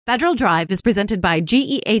Federal Drive is presented by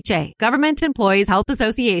GEHA, Government Employees Health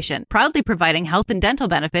Association, proudly providing health and dental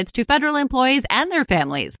benefits to federal employees and their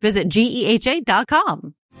families. Visit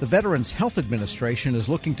GEHA.com. The Veterans Health Administration is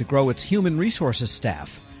looking to grow its human resources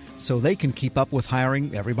staff so they can keep up with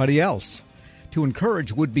hiring everybody else. To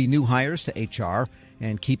encourage would-be new hires to HR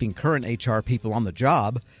and keeping current HR people on the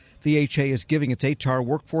job, VHA is giving its HR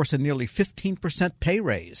workforce a nearly 15% pay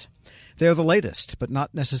raise. They're the latest, but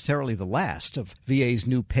not necessarily the last, of VA's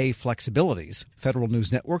new pay flexibilities. Federal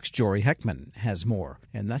News Network's Jory Heckman has more.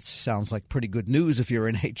 And that sounds like pretty good news if you're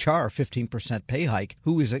in HR, 15% pay hike.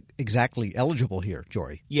 Who is exactly eligible here,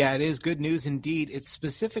 Jory? Yeah, it is good news indeed. It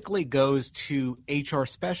specifically goes to HR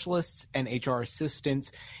specialists and HR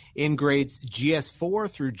assistants in grades GS4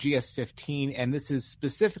 through GS15, and this is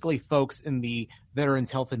specifically folks in the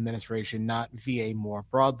Veterans Health Administration, not VA more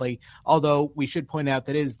broadly, although we should point out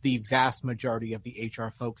that is the vast majority of the HR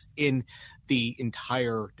folks in the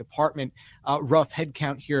entire department. Rough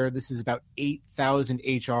headcount here, this is about 8,000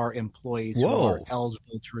 HR employees who are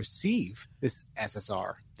eligible to receive this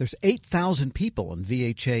SSR. There's 8,000 people in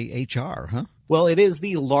VHA HR, huh? Well, it is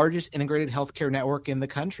the largest integrated healthcare network in the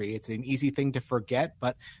country. It's an easy thing to forget,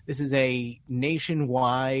 but this is a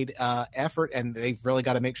nationwide effort, and they've really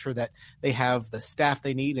got to make sure that they have the staff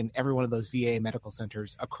they need in every one of those VA medical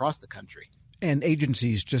centers across the country. And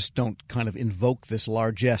agencies just don't kind of invoke this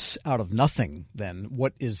largesse out of nothing, then.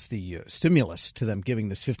 What is the stimulus to them giving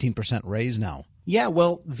this 15% raise now? Yeah,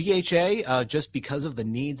 well, VHA, just because of the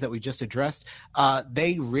needs that we just addressed,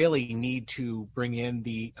 they really need to bring in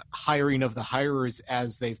the hiring of the hirers,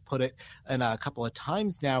 as they've put it in a couple of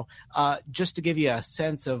times now. Just to give you a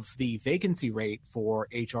sense of the vacancy rate for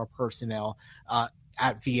HR personnel,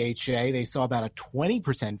 at VHA, they saw about a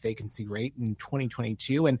 20% vacancy rate in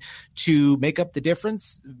 2022. And to make up the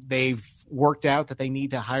difference, they've worked out that they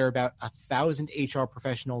need to hire about 1,000 HR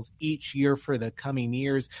professionals each year for the coming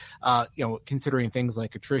years, considering things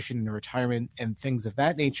like attrition and retirement and things of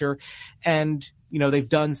that nature. And they've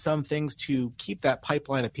done some things to keep that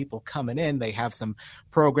pipeline of people coming in. They have some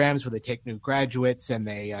programs where they take new graduates and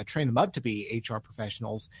they train them up to be HR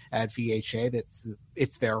professionals at VHA.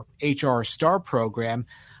 It's their HR Star program.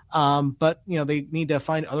 But they need to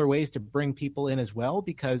find other ways to bring people in as well,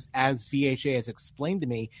 because as VHA has explained to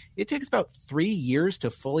me, it takes about 3 years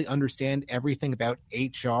to fully understand everything about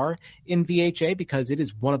HR in VHA, because it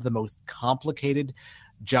is one of the most complicated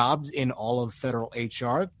jobs in all of federal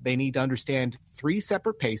HR. They need to understand 3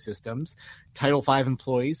 separate pay systems: Title V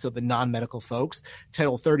employees, so the non-medical folks;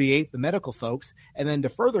 Title 38, the medical folks; and then to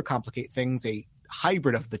further complicate things, a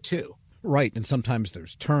hybrid of the two. Right, and sometimes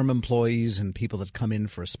there's term employees and people that come in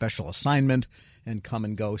for a special assignment and come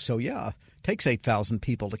and go. So, yeah, it takes 8,000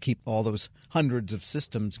 people to keep all those hundreds of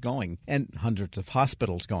systems going, and hundreds of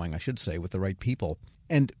hospitals going, I should say, with the right people.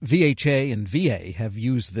 And VHA and VA have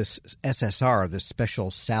used this SSR, this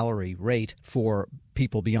special salary rate, for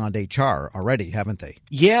people beyond HR already, haven't they?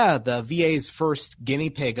 Yeah, the VA's first guinea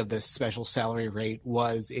pig of this special salary rate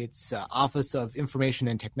was its Office of Information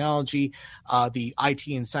and Technology, the IT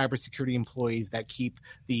and cybersecurity employees that keep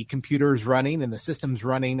the computers running and the systems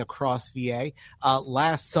running across VA.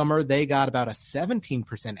 Last summer, they got about a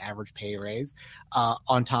 17% average pay raise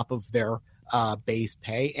on top of their base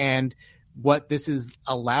pay. And what this has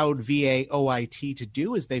allowed VA OIT to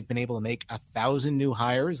do is they've been able to make 1,000 new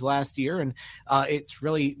hires last year, and it's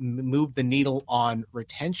really moved the needle on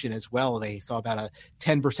retention as well. They saw about a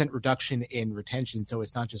 10% reduction in retention, so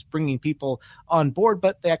it's not just bringing people on board,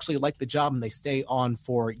 but they actually like the job and they stay on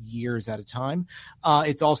for years at a time.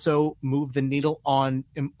 It's also moved the needle on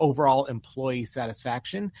overall employee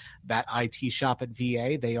satisfaction. That IT shop at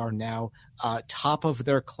VA, they are now top of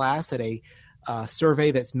their class at a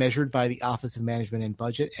survey that's measured by the Office of Management and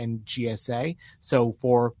Budget and GSA. So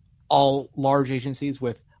for all large agencies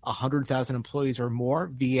with 100,000 employees or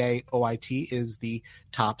more, VA OIT is the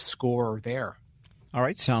top scorer there. All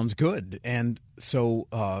right, sounds good. And so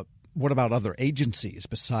what about other agencies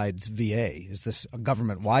besides VA? Is this a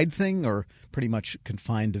government-wide thing or pretty much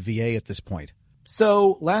confined to VA at this point?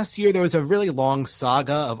 So last year, there was a really long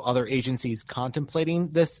saga of other agencies contemplating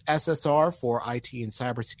this SSR for IT and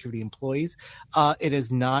cybersecurity employees. It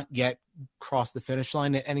has not yet crossed the finish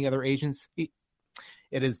line at any other agency.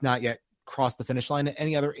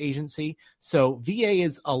 So VA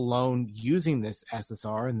is alone using this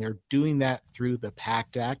SSR, and they're doing that through the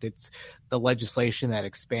PACT Act. It's the legislation that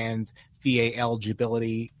expands VA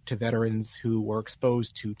eligibility to veterans who were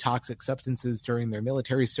exposed to toxic substances during their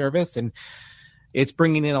military service. And it's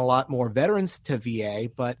bringing in a lot more veterans to VA,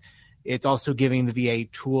 but it's also giving the VA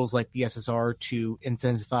tools like the SSR to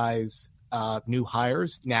incentivize new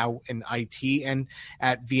hires now in IT and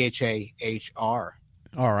at VHA HR.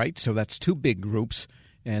 All right, so that's two big groups,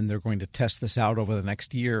 and they're going to test this out over the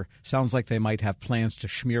next year. Sounds like they might have plans to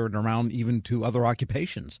smear it around even to other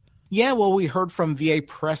occupations. Yeah, well, we heard from VA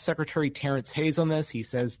Press Secretary Terrence Hayes on this. He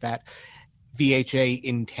says that VHA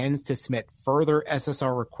intends to submit further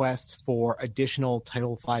SSR requests for additional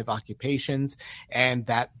Title V occupations, and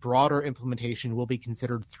that broader implementation will be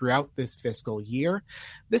considered throughout this fiscal year.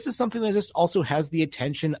 This is something that just also has the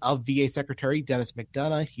attention of VA Secretary Dennis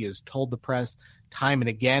McDonough. He has told the press time and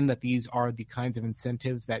again that these are the kinds of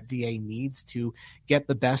incentives that VA needs to get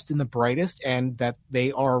the best and the brightest, and that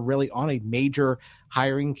they are really on a major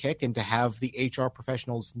hiring kick, and to have the HR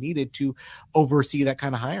professionals needed to oversee that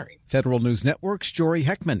kind of hiring. Federal News Network's Jory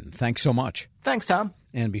Heckman, thanks so much. Thanks, Tom.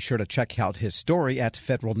 And be sure to check out his story at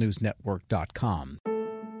federalnewsnetwork.com.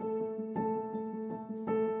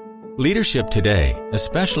 Leadership today,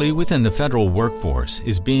 especially within the federal workforce,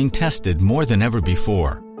 is being tested more than ever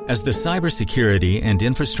before. As the Cybersecurity and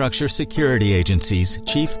Infrastructure Security Agency's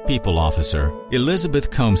Chief People Officer, Elizabeth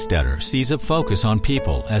Comstetter sees a focus on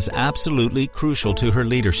people as absolutely crucial to her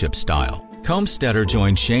leadership style. Comstetter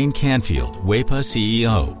joined Shane Canfield, WEPA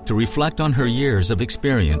CEO, to reflect on her years of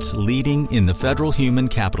experience leading in the federal human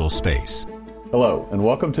capital space. Hello, and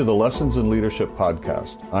welcome to the Lessons in Leadership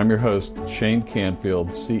podcast. I'm your host, Shane Canfield,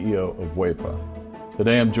 CEO of WEPA.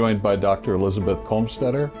 Today I'm joined by Dr. Elizabeth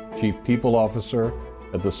Comstetter, Chief People Officer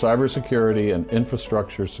at the Cybersecurity and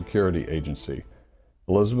Infrastructure Security Agency.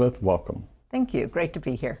 Elizabeth, welcome. Thank you. Great to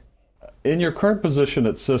be here. In your current position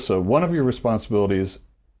at CISA, one of your responsibilities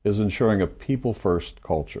is ensuring a people-first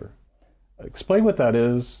culture. Explain what that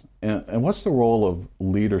is, and what's the role of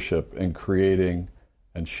leadership in creating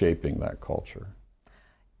and shaping that culture?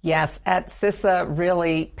 Yes, at CISA,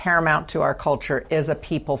 really paramount to our culture is a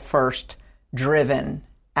people-first driven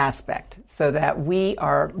aspect, so that we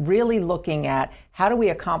are really looking at how do we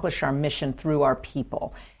accomplish our mission through our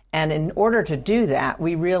people. And in order to do that,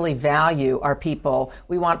 we really value our people.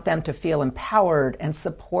 We want them to feel empowered and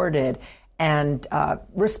supported and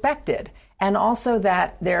respected, and also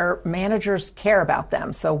that their managers care about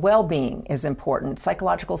them. So well-being is important.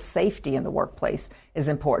 Psychological safety in the workplace is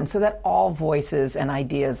important, so that all voices and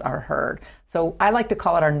ideas are heard. So I like to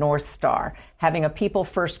call it our North Star. Having a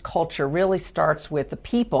people-first culture really starts with the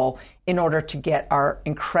people in order to get our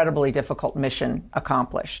incredibly difficult mission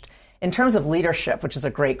accomplished. In terms of leadership, which is a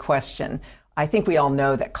great question, I think we all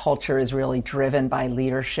know that culture is really driven by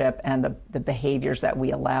leadership and the behaviors that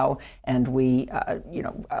we allow and we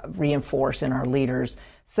reinforce in our leaders.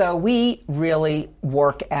 So we really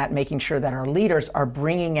work at making sure that our leaders are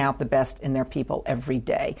bringing out the best in their people every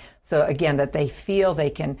day. So again, that they feel they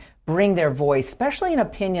can bring their voice, especially an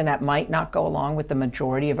opinion that might not go along with the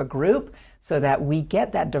majority of a group, so that we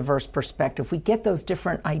get that diverse perspective. We get those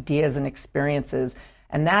different ideas and experiences.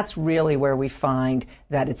 And that's really where we find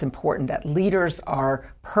that it's important that leaders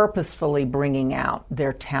are purposefully bringing out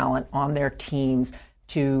their talent on their teams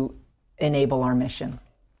to enable our mission.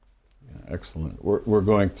 Yeah, excellent. We're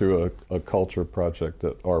going through a culture project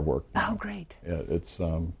at our work. Oh, great. Yeah,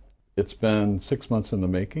 it's been 6 months in the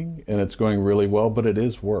making, and it's going really well, but it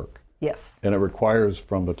is work. Yes. And it requires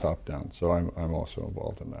from the top down. So I'm also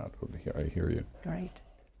involved in that. I hear you. Great.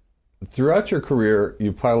 Throughout your career,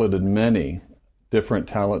 you piloted many different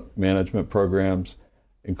talent management programs,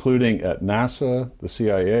 including at NASA, the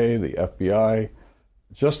CIA, the FBI,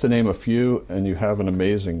 just to name a few, and you have an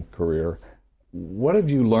amazing career. What have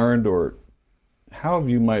you learned, or how have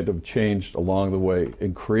you might have changed along the way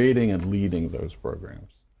in creating and leading those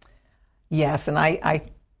programs? Yes, and I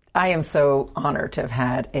am so honored to have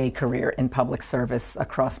had a career in public service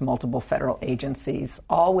across multiple federal agencies,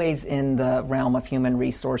 always in the realm of human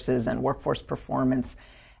resources and workforce performance.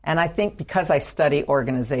 And I think because I study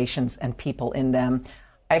organizations and people in them,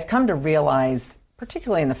 I've come to realize,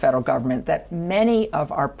 particularly in the federal government, that many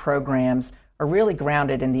of our programs are really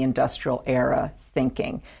grounded in the industrial era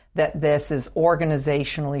thinking, that this is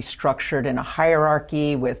organizationally structured in a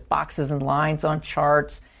hierarchy with boxes and lines on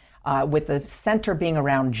charts, with the center being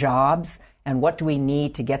around jobs and what do we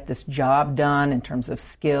need to get this job done in terms of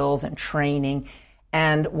skills and training.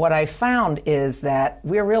 And what I found is that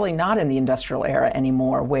we're really not in the industrial era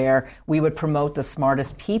anymore, where we would promote the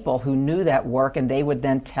smartest people who knew that work, and they would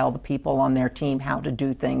then tell the people on their team how to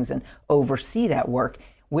do things and oversee that work.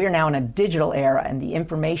 We're now in a digital era and the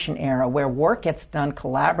information era, where work gets done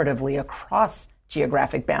collaboratively across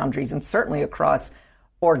geographic boundaries and certainly across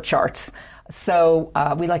org charts. So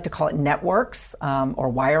we like to call it networks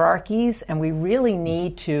or hierarchies, and we really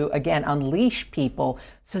need to, again, unleash people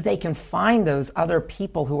so they can find those other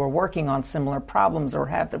people who are working on similar problems or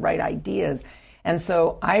have the right ideas. And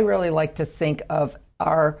so I really like to think of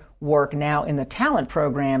our work now in the talent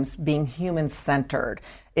programs being human-centered.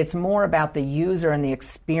 It's more about the user and the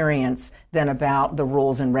experience than about the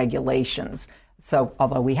rules and regulations. So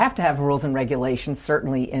although we have to have rules and regulations,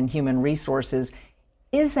 certainly in human resources,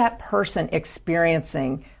 is that person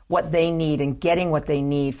experiencing what they need and getting what they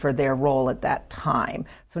need for their role at that time?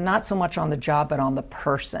 So not so much on the job, but on the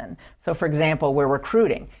person. So for example, we're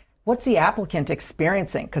recruiting. What's the applicant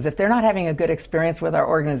experiencing? Because if they're not having a good experience with our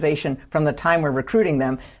organization from the time we're recruiting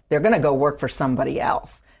them, they're going to go work for somebody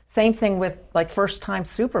else. Same thing with like first-time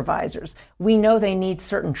supervisors. We know they need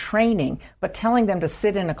certain training, but telling them to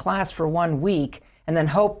sit in a class for 1 week and then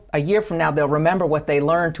hope a year from now they'll remember what they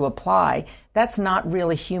learned to apply, that's not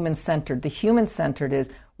really human-centered. The human-centered is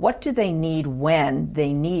what do they need when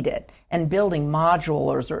they need it, and building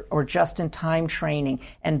modules or just-in-time training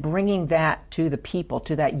and bringing that to the people,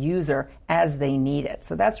 to that user as they need it.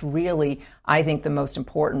 So that's really, I think, the most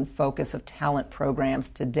important focus of talent programs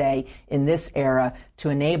today in this era to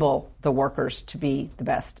enable the workers to be the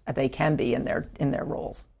best they can be in their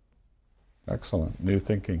roles. Excellent. New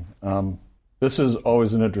thinking. This is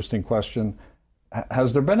always an interesting question.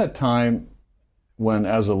 Has there been a time when,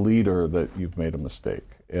 as a leader, that you've made a mistake?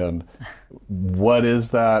 And what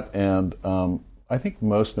is that? And I think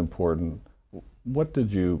most important, what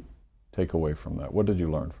did you take away from that? What did you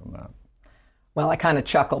learn from that? Well, I kind of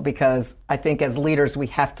chuckle because I think as leaders we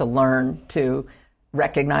have to learn to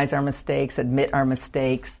recognize our mistakes, admit our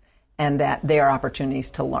mistakes, and that they are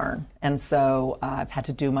opportunities to learn. And so I've had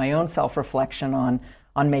to do my own self-reflection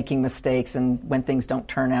on making mistakes and when things don't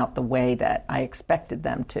turn out the way that I expected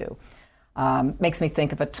them to. Makes me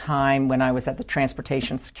think of a time when I was at the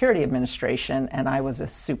Transportation Security Administration and I was a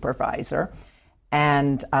supervisor,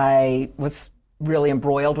 and I was really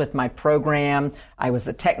embroiled with my program. I was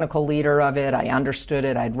the technical leader of it. I understood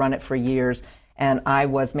it. I'd run it for years, and I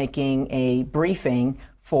was making a briefing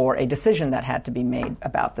for a decision that had to be made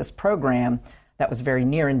about this program that was very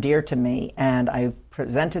near and dear to me. And I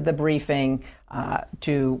presented the briefing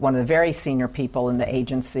to one of the very senior people in the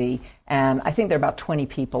agency, and I think there are about 20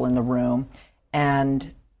 people in the room.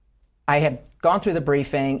 And I had gone through the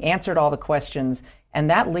briefing, answered all the questions, and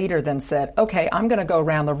that leader then said, okay, I'm going to go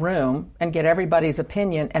around the room and get everybody's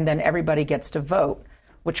opinion, and then everybody gets to vote,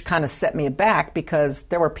 which kind of set me aback because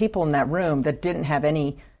there were people in that room that didn't have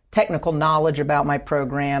any technical knowledge about my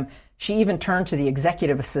program. She even turned to the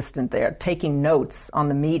executive assistant there, taking notes on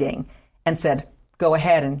the meeting, and said, go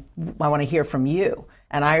ahead, and I want to hear from you.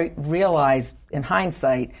 And I realized, in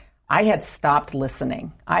hindsight, I had stopped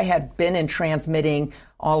listening. I had been in transmitting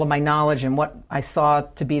all of my knowledge and what I saw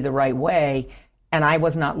to be the right way, and I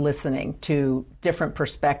was not listening to different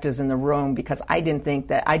perspectives in the room because I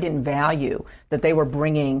didn't value that they were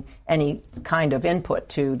bringing any kind of input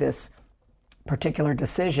to this particular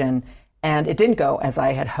decision. And it didn't go as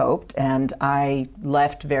I had hoped, and I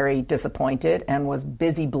left very disappointed and was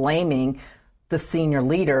busy blaming the senior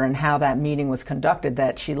leader and how that meeting was conducted,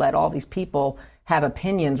 that she let all these people have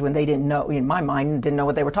opinions when they didn't know, in my mind, didn't know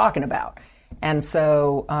what they were talking about. And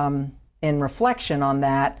so in reflection on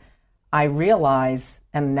that, I realize,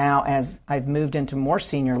 and now as I've moved into more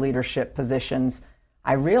senior leadership positions,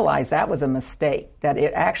 I realize that was a mistake, that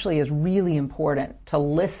it actually is really important to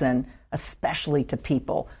listen, especially to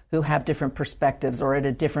people who have different perspectives or at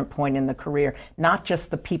a different point in the career, not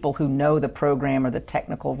just the people who know the program or the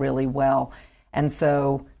technical really well. And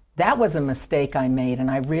so that was a mistake I made,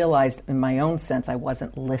 and I realized in my own sense I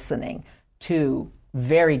wasn't listening to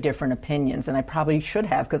very different opinions, and I probably should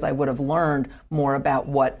have, because I would have learned more about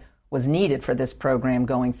what was needed for this program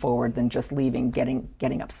going forward than just leaving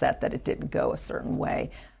getting upset that it didn't go a certain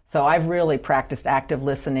way. So I've really practiced active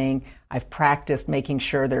listening. I've practiced making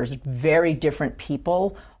sure there's very different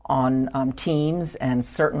people on teams and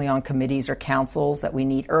certainly on committees or councils, that we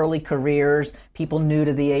need early careers, people new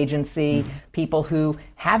to the agency, people who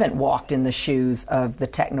haven't walked in the shoes of the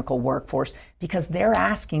technical workforce, because they're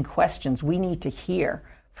asking questions we need to hear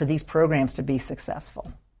for these programs to be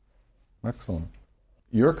successful. Excellent.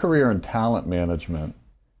 Your career in talent management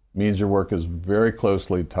means your work is very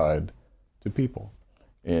closely tied to people.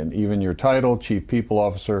 And even your title, Chief People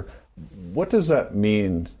Officer, what does that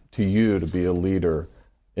mean to you to be a leader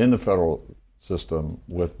in the federal system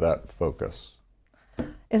with that focus?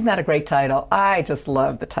 Isn't that a great title? I just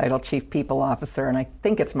love the title Chief People Officer, and I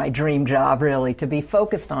think it's my dream job, really, to be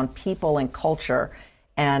focused on people and culture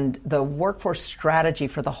and the workforce strategy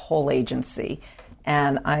for the whole agency.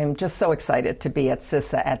 And I'm just so excited to be at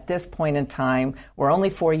CISA at this point in time. We're only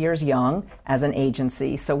 4 years young as an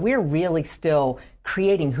agency, so we're really still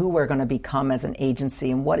creating who we're going to become as an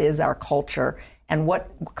agency and what is our culture and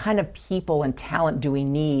what kind of people and talent do we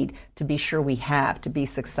need to be sure we have to be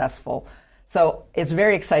successful. So it's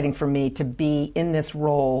very exciting for me to be in this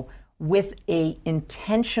role with a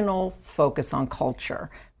intentional focus on culture,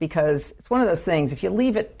 because it's one of those things, if you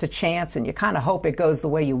leave it to chance and you kind of hope it goes the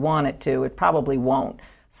way you want it to, it probably won't.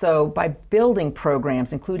 So by building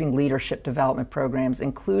programs, including leadership development programs,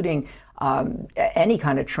 including any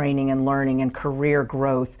kind of training and learning and career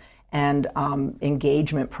growth and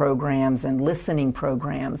engagement programs and listening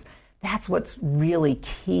programs, that's what's really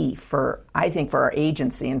key for, I think, for our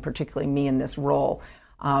agency and particularly me in this role.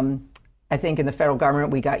 I think in the federal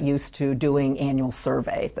government, we got used to doing annual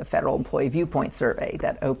survey, the Federal Employee Viewpoint Survey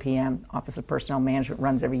that OPM, Office of Personnel Management,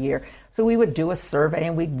 runs every year. So we would do a survey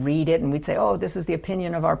and we'd read it and we'd say, oh, this is the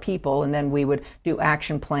opinion of our people. And then we would do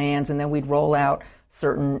action plans and then we'd roll out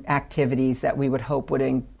certain activities that we would hope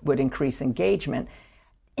would increase engagement.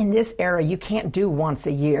 In this era, you can't do once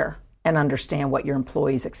a year and understand what your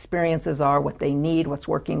employees' experiences are, what they need, what's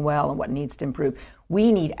working well, and what needs to improve.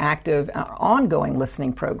 We need active, ongoing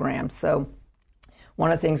listening programs. So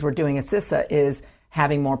one of the things we're doing at CISA is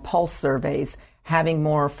having more pulse surveys, having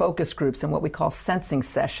more focus groups and what we call sensing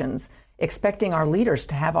sessions, expecting our leaders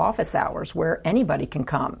to have office hours where anybody can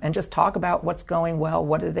come and just talk about what's going well,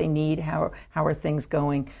 what do they need, how are things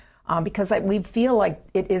going, because we feel like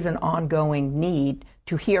it is an ongoing need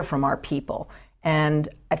to hear from our people. And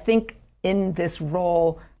I think in this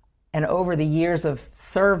role and over the years of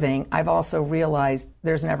serving, I've also realized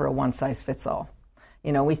there's never a one-size-fits-all.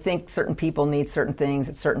 You know, we think certain people need certain things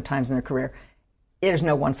at certain times in their career. There's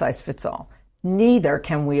no one-size-fits-all. Neither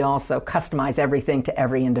can we also customize everything to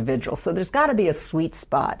every individual. So there's got to be a sweet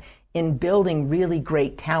spot in building really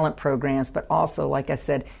great talent programs, but also, like I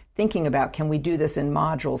said, thinking about, can we do this in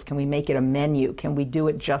modules? Can we make it a menu? Can we do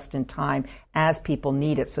it just in time as people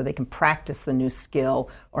need it so they can practice the new skill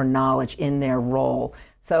or knowledge in their role?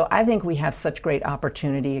 So I think we have such great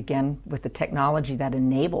opportunity, again, with the technology that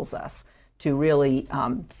enables us to really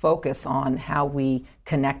focus on how we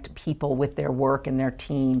connect people with their work and their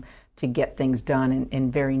team to get things done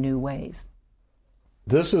in very new ways.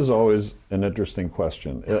 This is always an interesting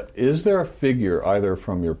question. Is there a figure, either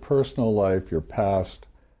from your personal life, your past,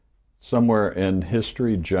 somewhere in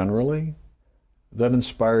history generally, that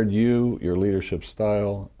inspired you, your leadership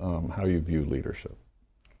style, how you view leadership?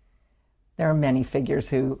 There are many figures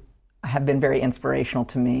who have been very inspirational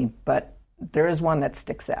to me, but there is one that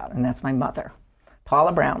sticks out, and that's my mother,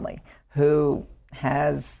 Paula Brownlee, who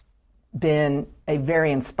has been a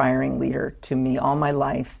very inspiring leader to me all my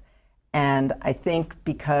life. And I think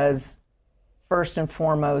because, first and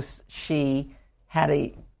foremost, she had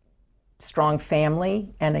a strong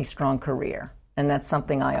family and a strong career. And that's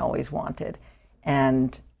something I always wanted.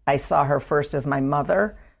 And I saw her first as my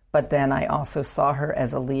mother, but then I also saw her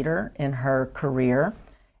as a leader in her career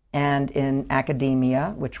and in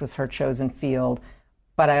academia, which was her chosen field.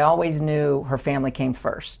 But I always knew her family came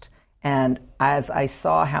first. And as I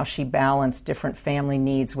saw how she balanced different family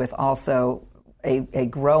needs with also a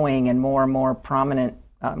growing and more prominent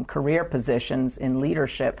career positions in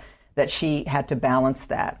leadership, that she had to balance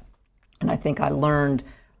that. And I think I learned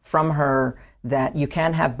from her that you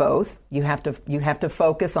can have both. You have to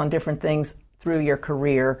focus on different things through your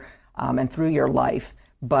career and through your life,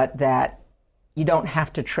 but that you don't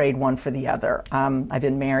have to trade one for the other. I've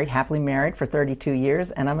been happily married for 32 years,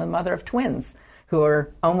 and I'm a mother of twins who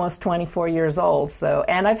are almost 24 years old.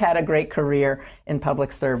 And I've had a great career in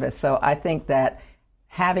public service. So I think that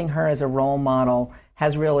having her as a role model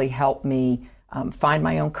has really helped me find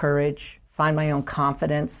my own courage, find my own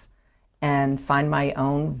confidence, and find my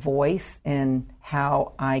own voice in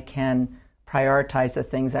how I can prioritize the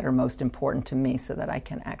things that are most important to me so that I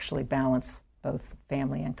can actually balance both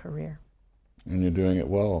family and career. And you're doing it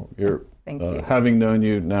well. Thank you. Having known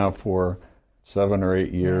you now for 7 or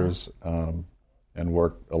 8 years and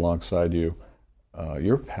worked alongside you,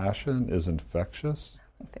 your passion is infectious.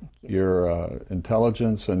 Thank you. Your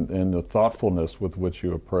intelligence and the thoughtfulness with which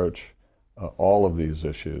you approach all of these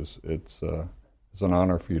issues, it's an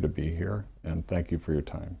honor for you to be here, and thank you for your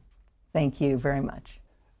time. Thank you very much.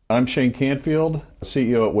 I'm Shane Canfield,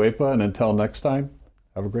 CEO at VHA, and until next time,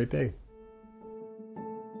 have a great day.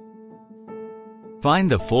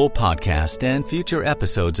 Find the full podcast and future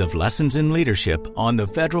episodes of Lessons in Leadership on the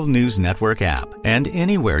Federal News Network app and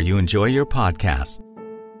anywhere you enjoy your podcasts.